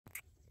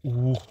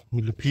Ooh,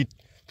 millipede.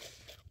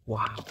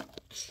 Wow.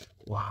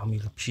 Wow,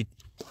 millipede.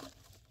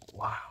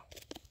 Wow.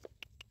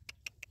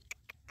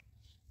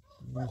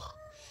 Ooh.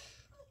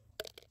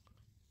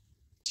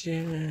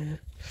 Yeah.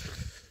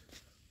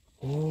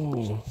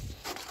 Oh.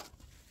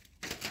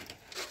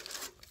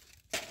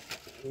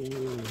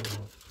 Ooh.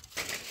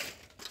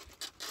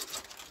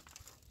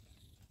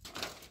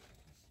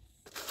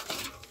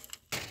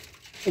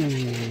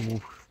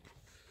 Ooh.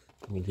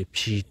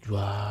 Millipede.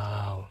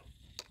 Wow.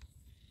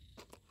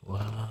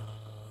 Wow.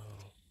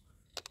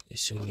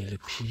 It's a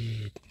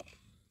millipede.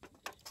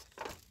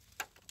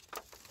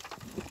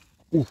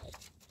 Ooh.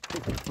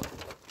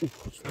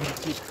 It's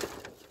millipede.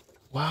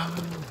 Wow.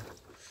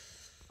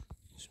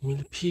 It's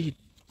millipede.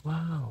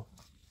 Wow.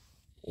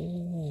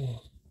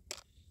 Oh.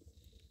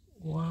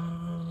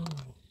 Wow.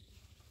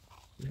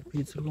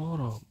 Millipedes a lot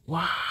of.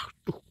 Wow.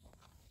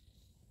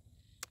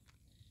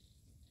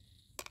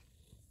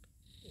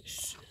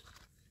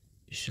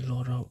 It's a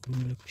lot of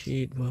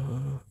millipede.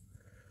 Wow.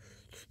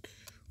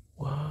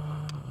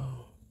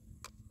 Wow.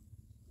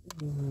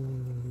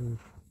 Ooh.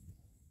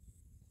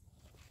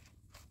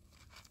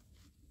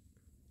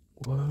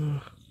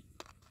 Wow.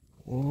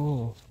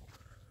 Oh.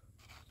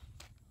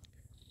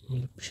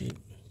 Millipede.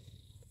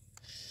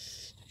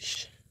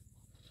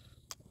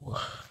 Wow.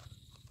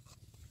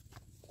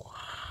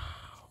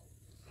 Wow.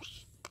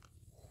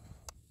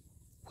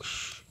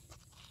 Whoosh.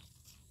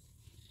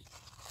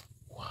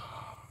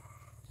 Wow.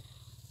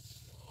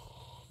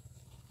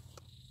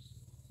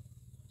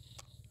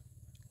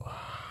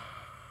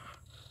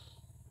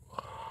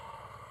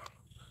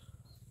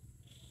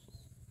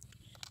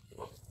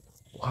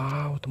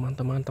 Wow,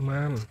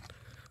 teman-teman.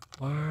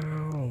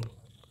 Wow.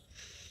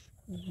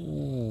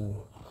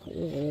 Ooh.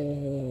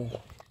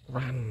 Oh.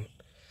 Run.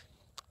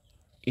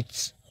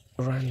 It's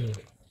run.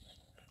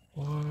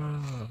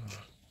 Wow.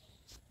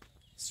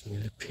 It's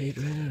millipede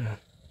there.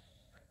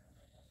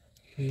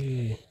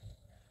 Hey.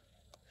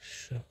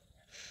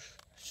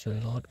 It's a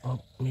lot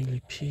of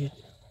millipede.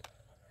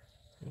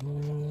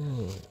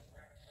 Oh.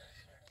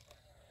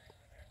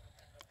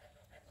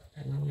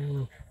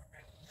 Oh.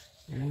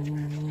 Oh.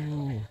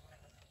 Oh.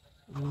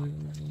 Oh.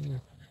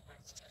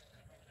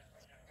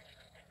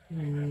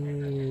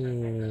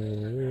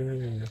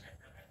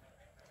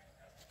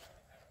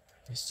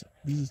 It's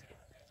big.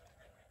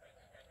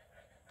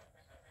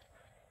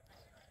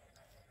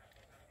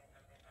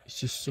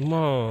 It's a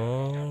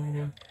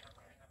small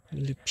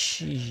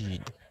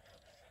millipede.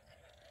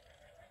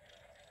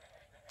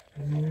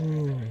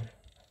 Oh.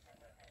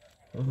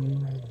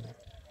 Oh.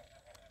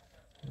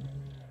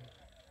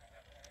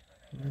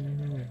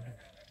 Oh.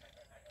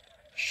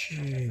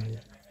 Shit.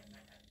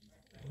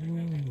 Oh.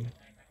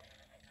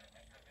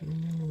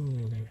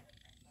 Oh.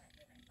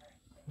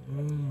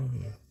 Oh.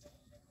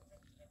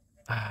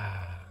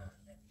 Ah.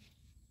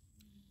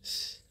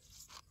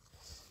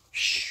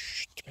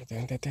 Shh.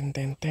 Ten, ten, ten,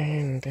 ten,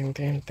 ten, ten,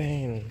 ten,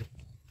 ten.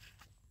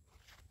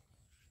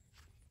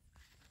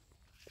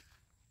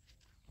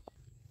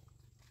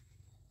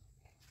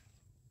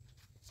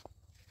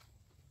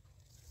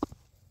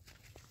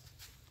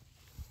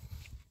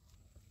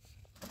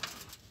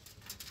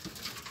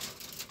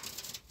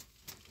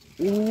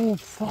 Oh,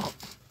 frog.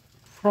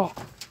 Frog.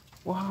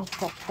 Wow,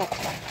 frog, frog,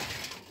 frog.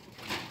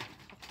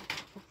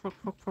 Frog,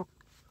 frog, frog,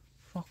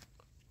 frog.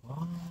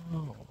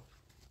 Wow.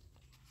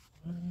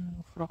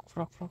 Frog,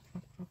 frog, frog,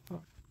 frog, frog,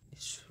 frog.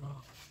 It's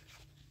frog.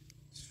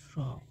 It's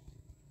frog.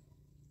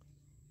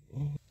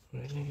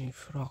 Really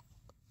frog.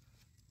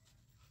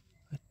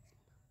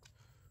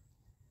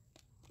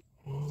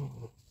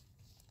 Oh,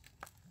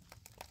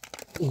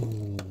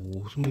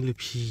 oh,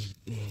 millipede.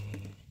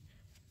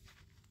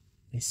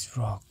 It's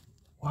frog.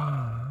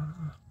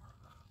 Wow.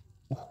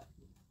 Oh,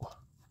 oh.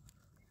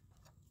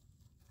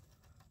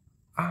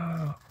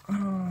 Ah,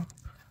 ah.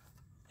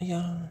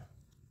 Yeah.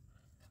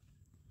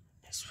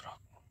 It's frog.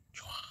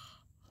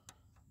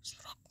 It's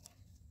frog.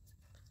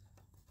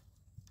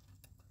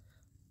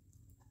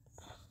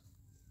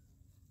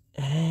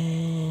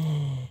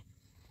 Eh.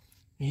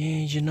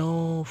 Yeah, you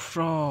know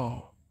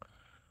frog.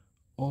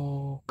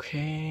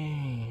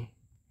 Okay.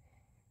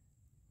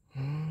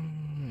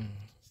 Hmm.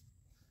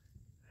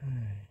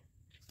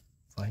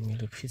 Find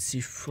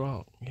millipede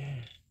frog.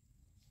 Yeah.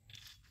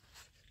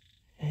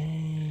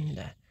 And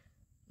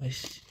I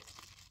see.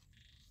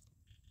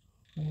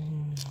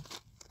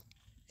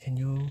 Can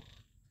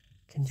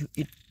you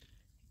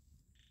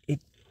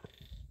eat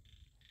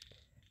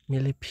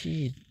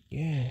millipede?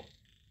 Yeah.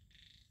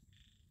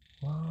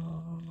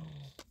 Wow.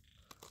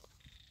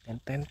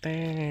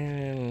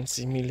 Ten.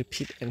 See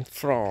millipede and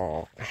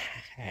frog.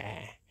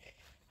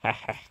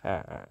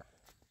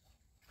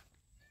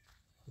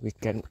 We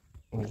can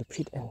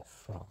millipede and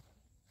frog.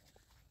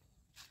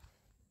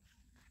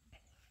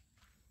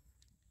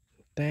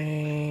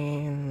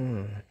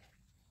 Ten.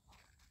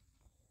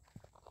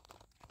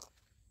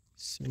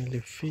 See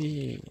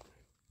millipede.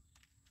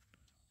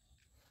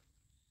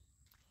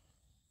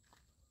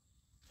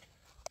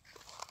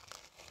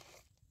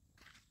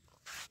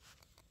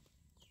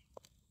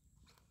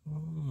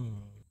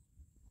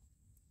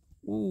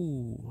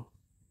 Ooh.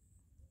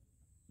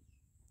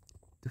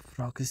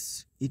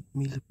 Frogs eat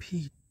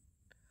millipede.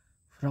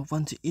 Frog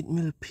want to eat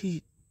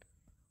millipede.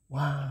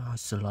 Wow,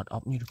 it's a lot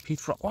of millipede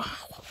frog. Wow.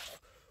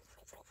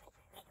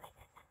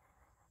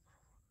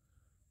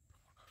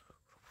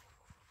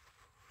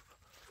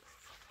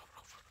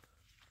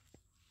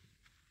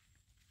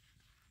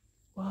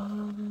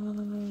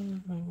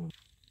 Wow.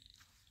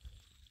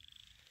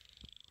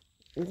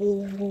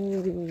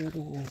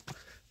 Oh,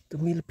 the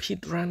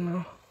millipede run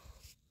now.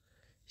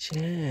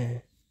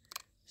 Yeah.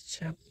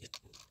 Chop it.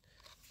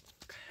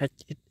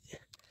 Catch it.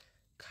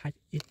 Catch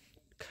it.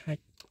 Catch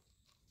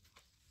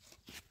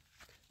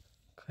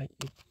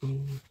it.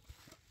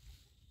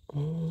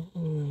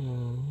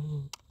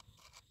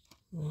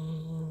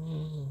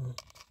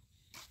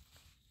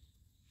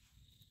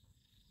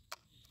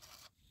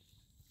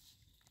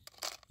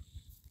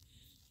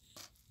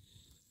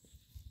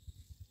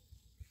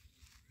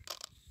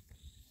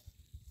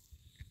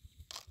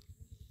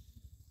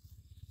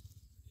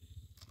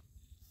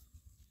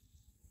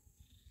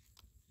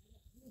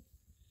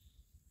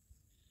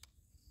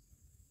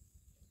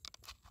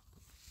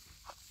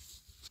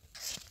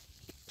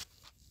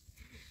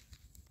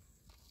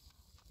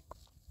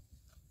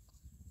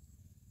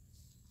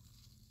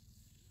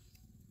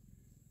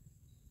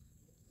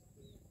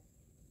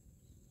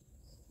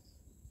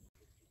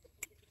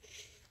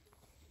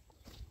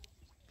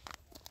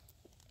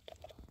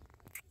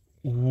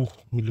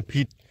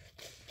 Millipede.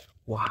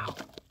 Wow.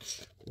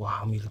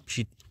 Wow,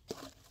 millipede.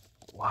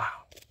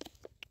 Wow.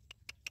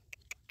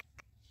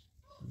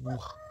 Wow.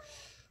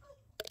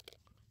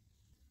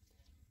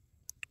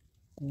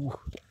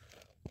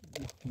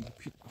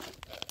 Millipede.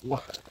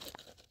 Wow.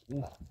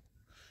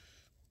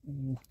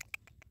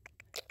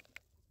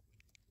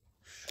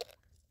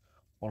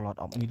 A lot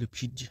of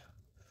millipede.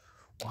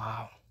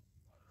 Wow.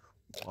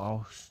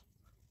 Wow.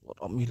 A lot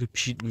of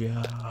millipede.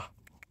 Yeah.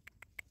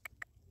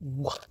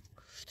 Wow.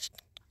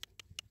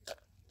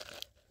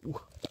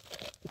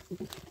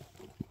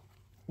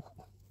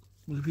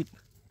 Millipede.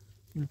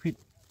 Millipede.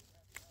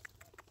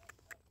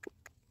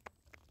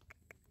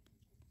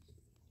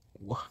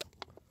 Wow.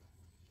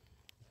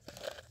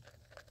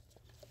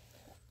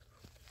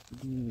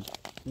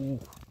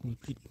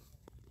 Millipede.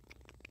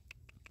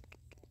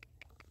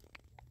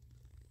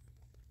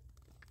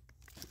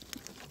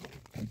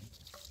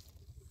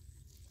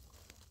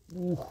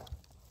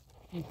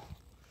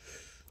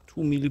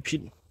 Two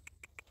millipede.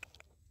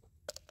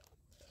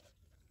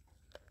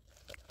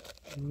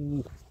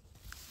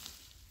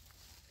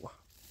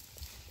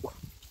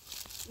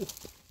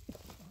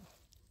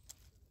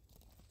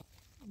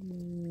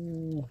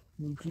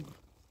 Millipede.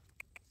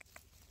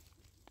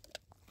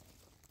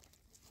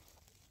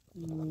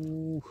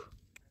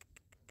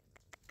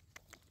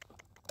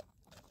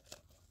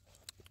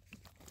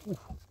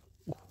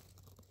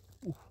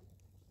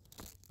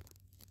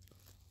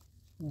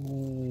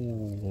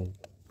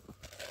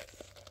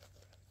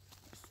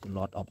 A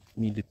lot of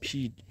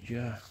millipede.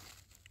 Yeah.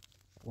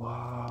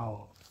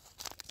 Wow.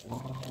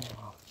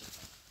 Wow.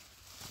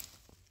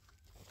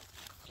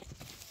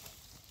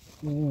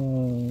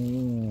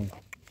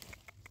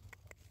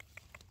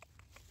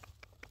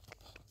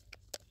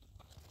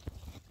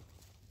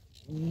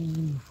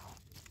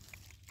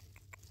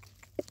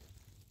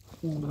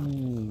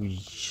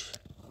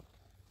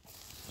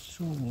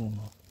 So.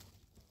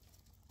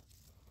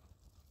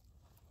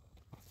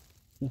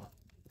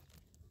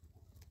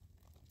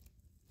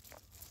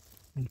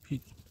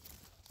 Millipede.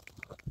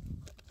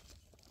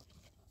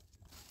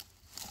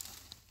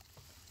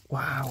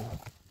 Wow.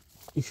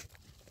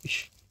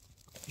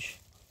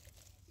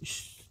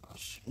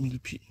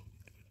 Millipede.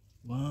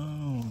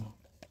 Wow.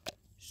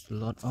 It's a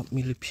lot of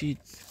millipede.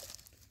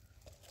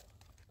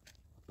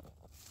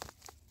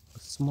 A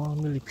small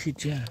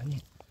millipede, yeah.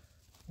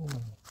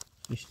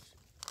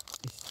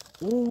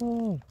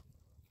 Oh.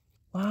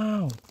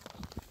 Wow.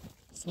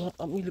 It's a lot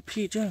of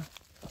millipede, yeah.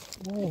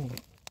 Whoa.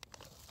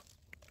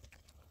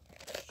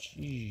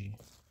 Gee.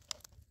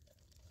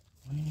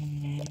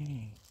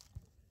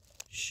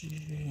 Shit.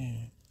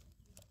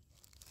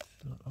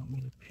 It's a lot of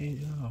millipede,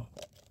 yeah.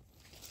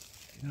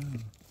 Yeah.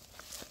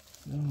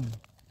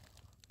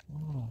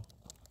 Oh.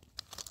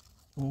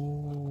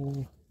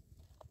 Oh.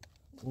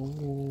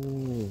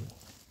 Oh.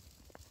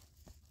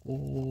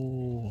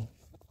 Oh.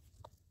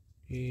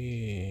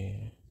 Yeah.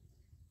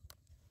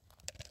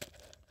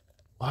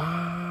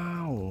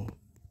 Wow.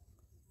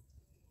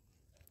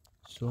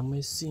 So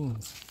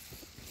amazing.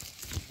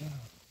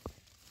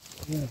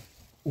 Yeah.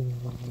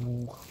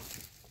 Oh.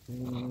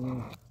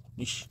 Oh.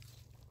 Ish.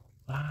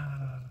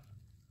 Wow.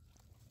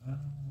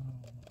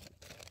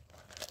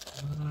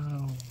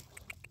 Wow.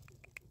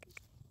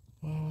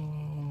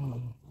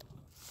 Oh.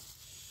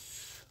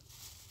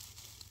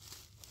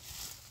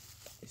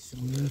 It's a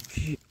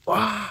millipede.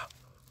 Wow.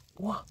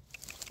 Wow.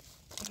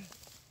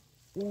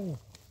 Oh.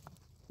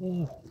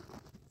 Oh.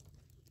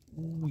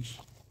 Ui.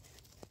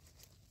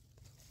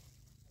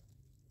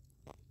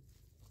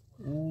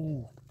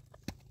 Oh.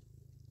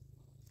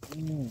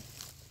 Oh.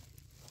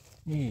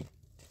 Hey.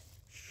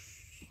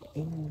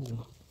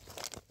 Oh.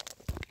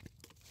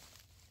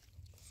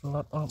 It's a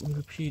lot of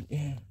millipede.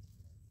 Yeah.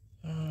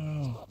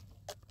 Wow.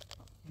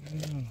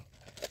 Yeah.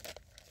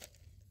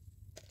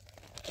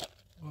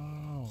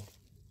 Wow.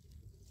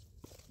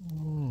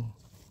 Mm.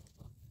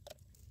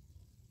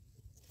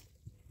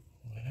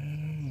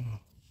 Wow.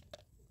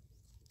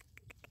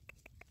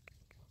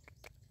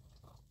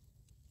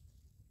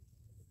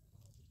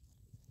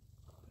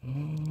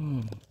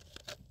 Mm.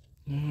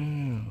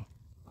 Mm.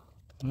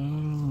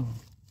 Mm.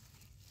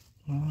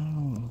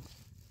 Mm.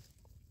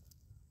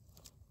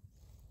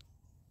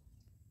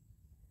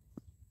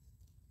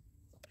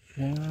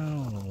 Yeah.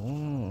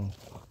 Mm.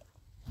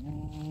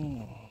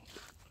 Mm.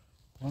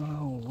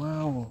 Wow.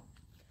 Wow.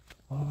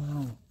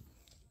 Wow.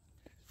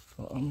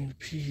 So I'm in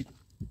Pete.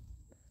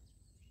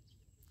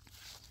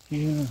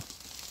 Yeah.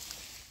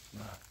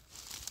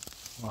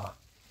 Wow.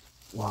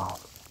 Wow.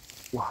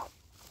 Wow.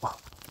 Wow.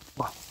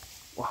 Wow.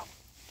 Wow.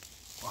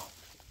 Wow.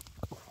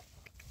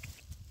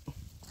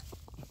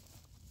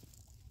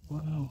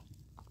 Wow.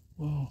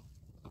 Wow.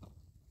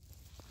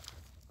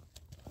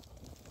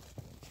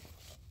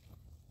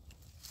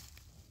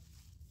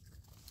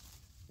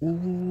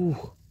 Ooh.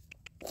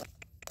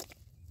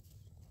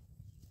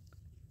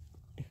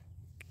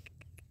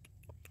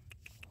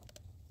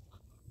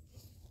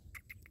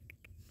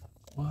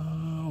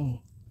 Wow.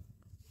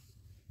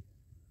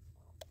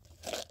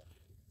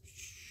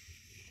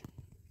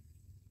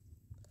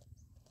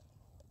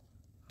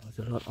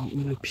 There's a lot of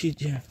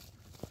millipede here.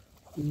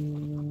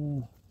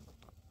 Ooh.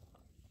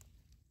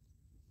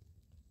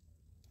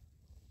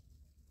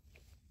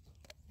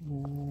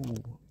 Ooh.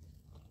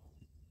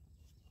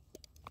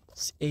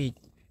 It's eight.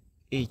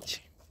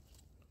 Eight.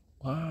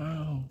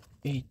 Wow.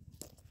 Eight.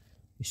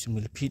 It's a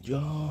millipede,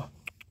 yeah.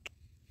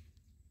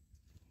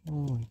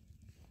 Oh.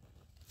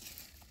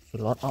 It's a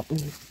lot of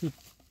millipede.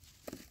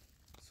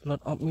 It's a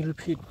lot of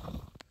millipede.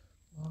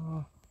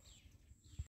 Ah.